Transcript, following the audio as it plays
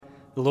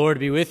The Lord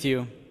be with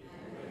you.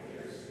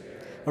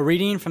 A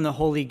reading from the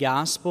Holy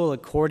Gospel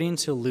according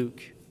to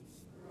Luke.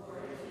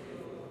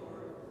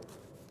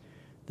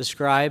 The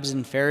scribes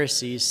and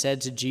Pharisees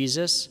said to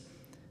Jesus,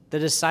 "The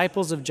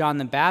disciples of John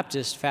the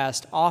Baptist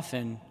fast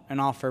often and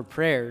offer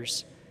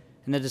prayers,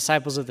 and the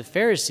disciples of the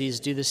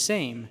Pharisees do the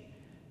same,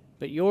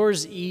 but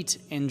yours eat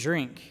and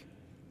drink."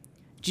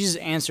 Jesus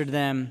answered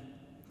them,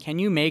 "Can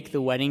you make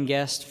the wedding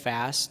guest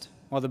fast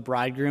while the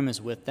bridegroom is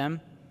with them?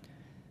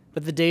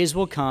 But the days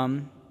will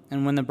come,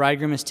 and when the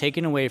bridegroom is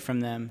taken away from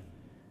them,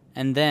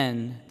 and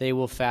then they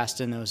will fast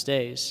in those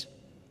days."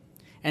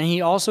 And he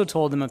also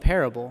told them a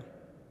parable.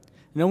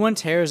 No one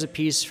tears a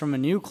piece from a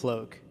new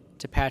cloak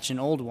to patch an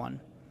old one.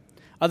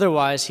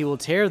 Otherwise he will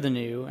tear the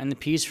new, and the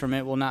piece from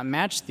it will not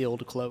match the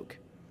old cloak.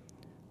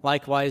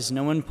 Likewise,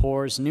 no one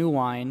pours new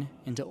wine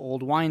into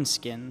old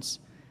wineskins.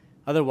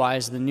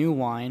 Otherwise the new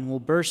wine will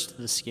burst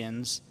the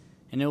skins,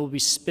 and it will be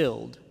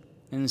spilled,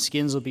 and the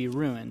skins will be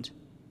ruined.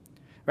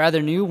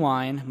 Rather, new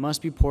wine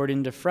must be poured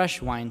into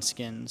fresh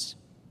wineskins.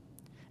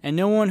 And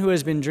no one who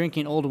has been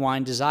drinking old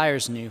wine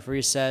desires new, for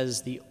he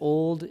says, "The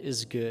old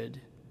is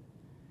good."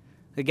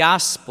 The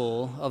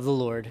Gospel of the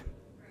Lord.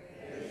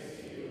 Praise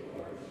to you,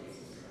 Lord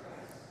Jesus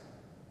Christ.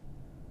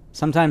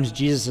 Sometimes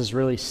Jesus is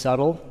really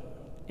subtle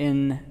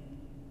in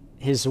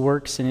his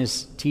works and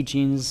his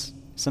teachings.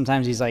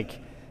 Sometimes he's like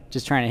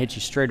just trying to hit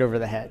you straight over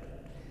the head.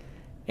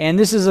 And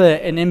this is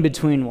an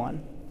in-between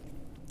one,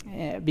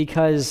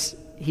 because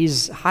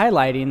he's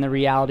highlighting the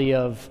reality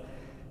of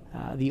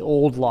the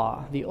old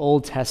law, the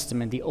Old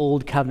Testament, the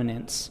Old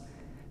Covenants,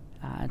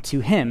 to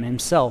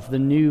himself, the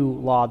new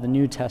law, the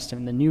New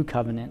Testament, the New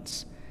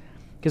Covenants.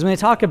 Because when they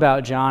talk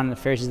about John and the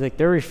Pharisees,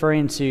 they're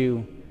referring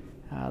to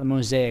the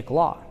Mosaic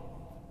Law.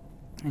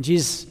 And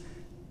Jesus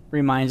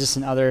reminds us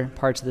in other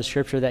parts of the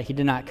Scripture that he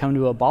did not come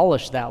to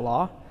abolish that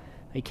law.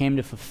 He came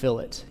to fulfill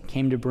it,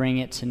 came to bring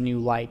it to new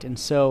light. And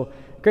so,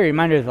 a great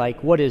reminder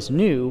of what is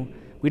new,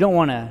 we don't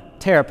want to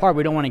tear apart,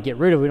 we don't want to get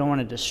rid of, we don't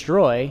want to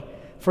destroy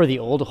for the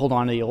old, to hold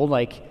on to the old.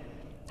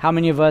 How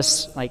many of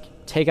us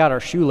take out our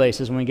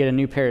shoelaces when we get a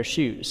new pair of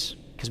shoes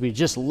because we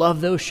just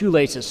love those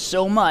shoelaces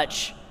so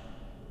much?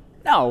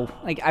 No,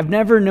 I've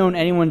never known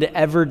anyone to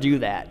ever do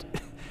that.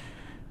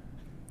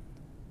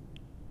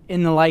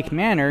 In the like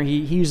manner, he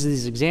uses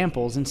these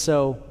examples. And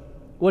so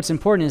what's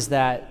important is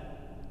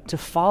that to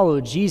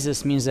follow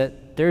Jesus means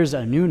that there's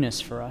a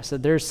newness for us,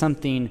 that there's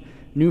something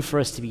new for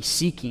us to be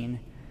seeking.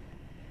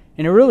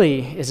 And it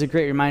really is a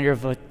great reminder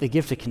of what the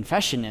gift of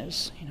confession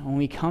is. When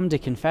we come to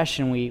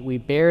confession, we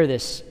bear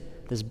this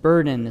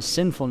burden, this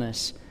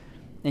sinfulness,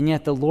 and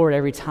yet the Lord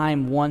every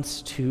time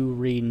wants to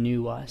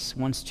renew us,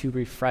 wants to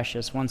refresh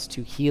us, wants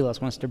to heal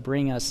us, wants to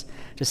bring us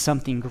to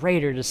something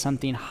greater, to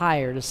something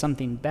higher, to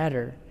something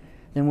better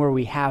than where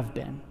we have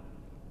been.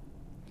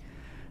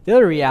 The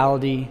other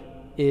reality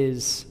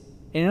is,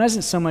 and it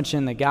isn't so much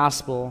in the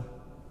gospel,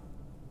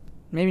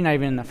 maybe not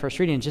even in the first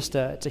reading, it's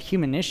a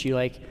human issue.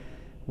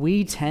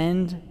 We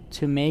tend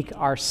to make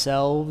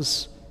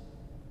ourselves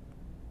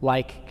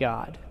like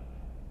God.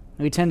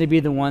 We tend to be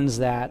the ones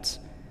that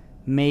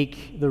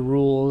make the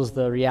rules,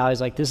 the realities,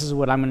 this is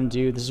what I'm going to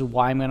do, this is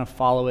why I'm going to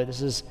follow it,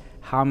 this is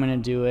how I'm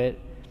going to do it.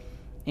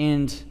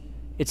 And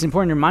it's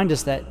important to remind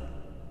us that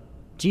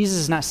Jesus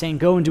is not saying,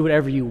 go and do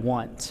whatever you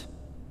want.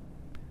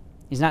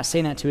 He's not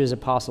saying that to his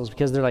apostles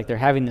because they're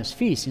having this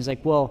feast. He's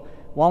like, well,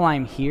 while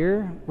I'm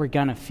here, we're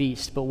going to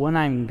feast. But when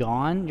I'm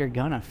gone, you're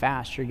going to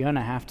fast. You're going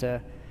to have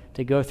to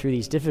go through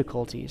these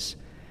difficulties.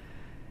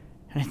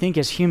 And I think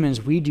as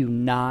humans, we do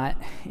not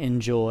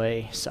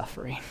enjoy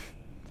suffering.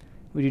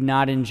 We do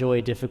not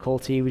enjoy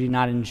difficulty. We do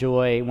not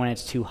enjoy when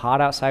it's too hot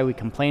outside, we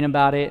complain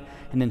about it.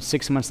 And then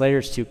 6 months later,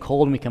 it's too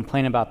cold, and we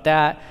complain about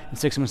that. And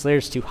 6 months later,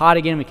 it's too hot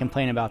again, we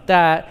complain about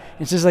that.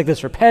 And it's just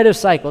this repetitive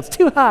cycle. It's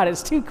too hot,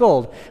 it's too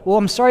cold. Well,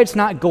 I'm sorry it's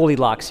not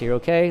Goldilocks here,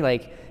 okay?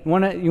 You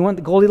want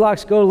the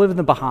Goldilocks? Go live in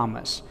the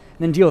Bahamas, and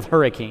then deal with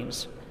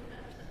hurricanes.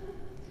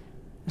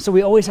 So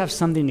we always have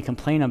something to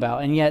complain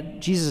about, and yet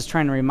Jesus is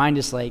trying to remind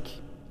us,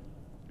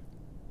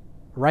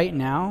 right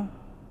now,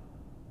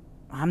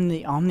 I'm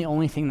the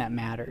only thing that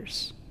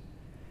matters.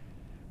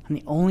 And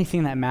the only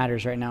thing that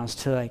matters right now is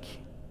to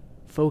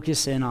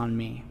focus in on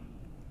me.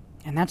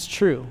 And that's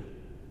true.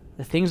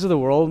 The things of the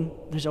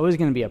world, there's always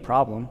going to be a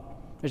problem.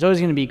 There's always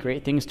going to be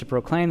great things to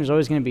proclaim. There's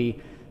always going to be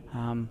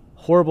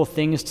horrible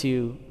things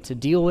to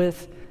deal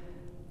with.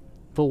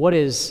 But what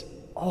is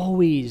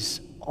always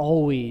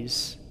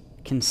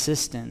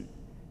consistent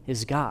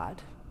is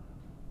God.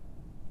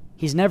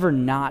 He's never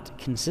not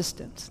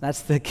consistent.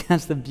 That's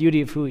the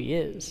beauty of who he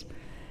is.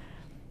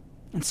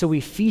 And so we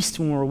feast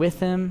when we're with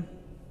him,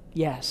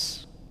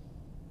 yes.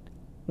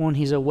 When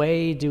he's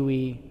away, do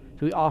we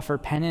offer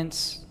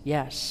penance?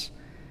 Yes.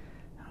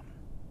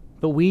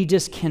 But we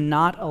just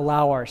cannot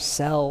allow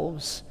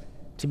ourselves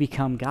to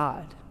become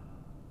God.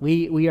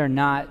 We are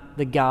not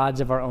the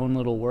gods of our own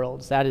little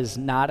worlds. That is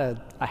not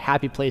a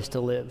happy place to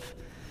live.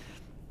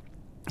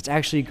 It's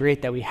actually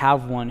great that we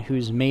have one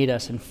who's made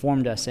us and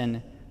formed us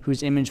and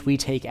whose image we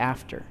take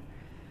after.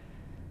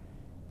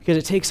 Because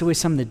it takes away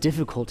some of the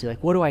difficulty.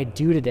 Like, what do I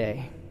do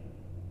today?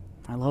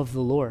 I love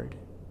the Lord.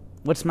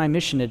 What's my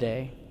mission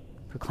today?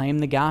 Proclaim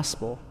the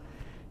gospel.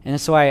 And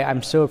that's why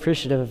I'm so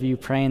appreciative of you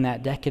praying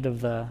that decade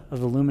of the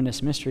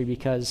luminous mystery,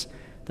 because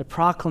the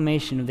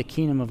proclamation of the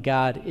kingdom of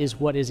God is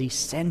what is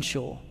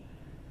essential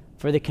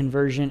for the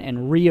conversion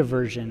and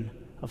re-aversion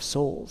of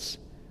souls.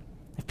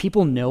 If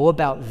people know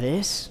about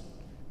this,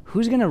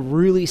 who's going to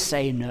really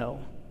say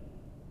no?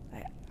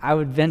 I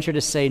would venture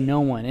to say no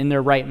one in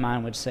their right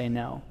mind would say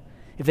no.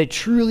 If they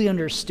truly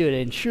understood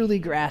it and truly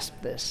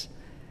grasped this,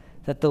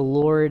 that the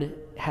Lord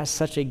has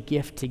such a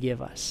gift to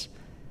give us.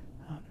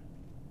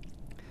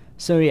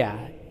 So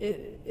yeah,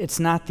 it's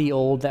not the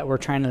old that we're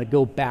trying to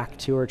go back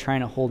to or trying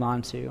to hold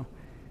on to.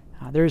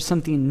 There is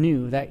something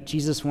new that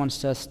Jesus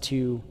wants us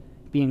to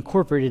be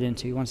incorporated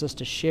into. He wants us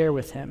to share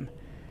with him.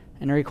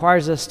 And it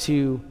requires us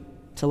to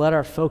let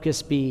our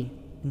focus be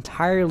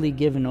entirely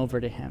given over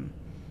to him.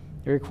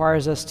 It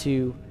requires us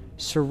to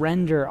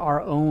surrender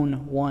our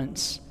own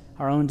wants,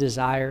 our own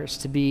desires,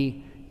 to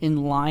be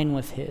in line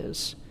with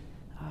his.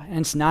 And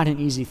it's not an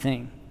easy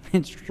thing.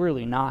 It's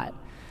really not.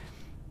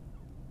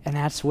 And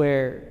that's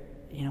where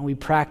we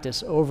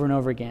practice over and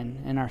over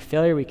again. In our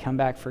failure, we come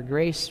back for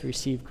grace,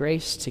 receive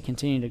grace to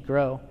continue to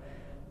grow.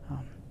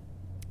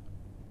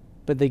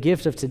 But the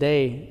gift of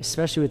today,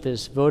 especially with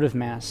this votive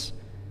mass,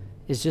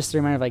 is just a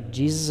reminder of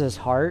Jesus'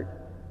 heart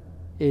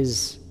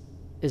is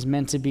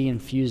meant to be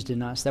infused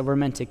in us, that we're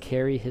meant to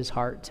carry his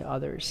heart to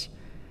others.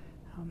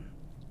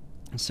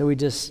 And so we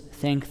just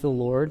thank the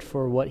Lord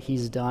for what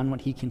he's done,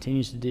 what he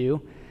continues to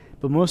do.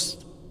 But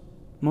most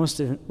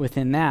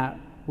within that,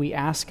 we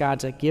ask God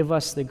to give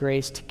us the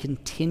grace to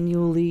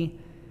continually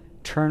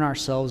turn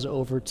ourselves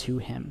over to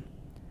him,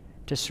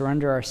 to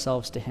surrender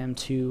ourselves to him,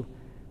 to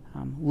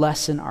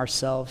lessen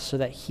ourselves so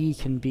that he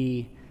can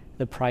be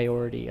the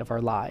priority of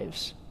our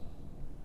lives.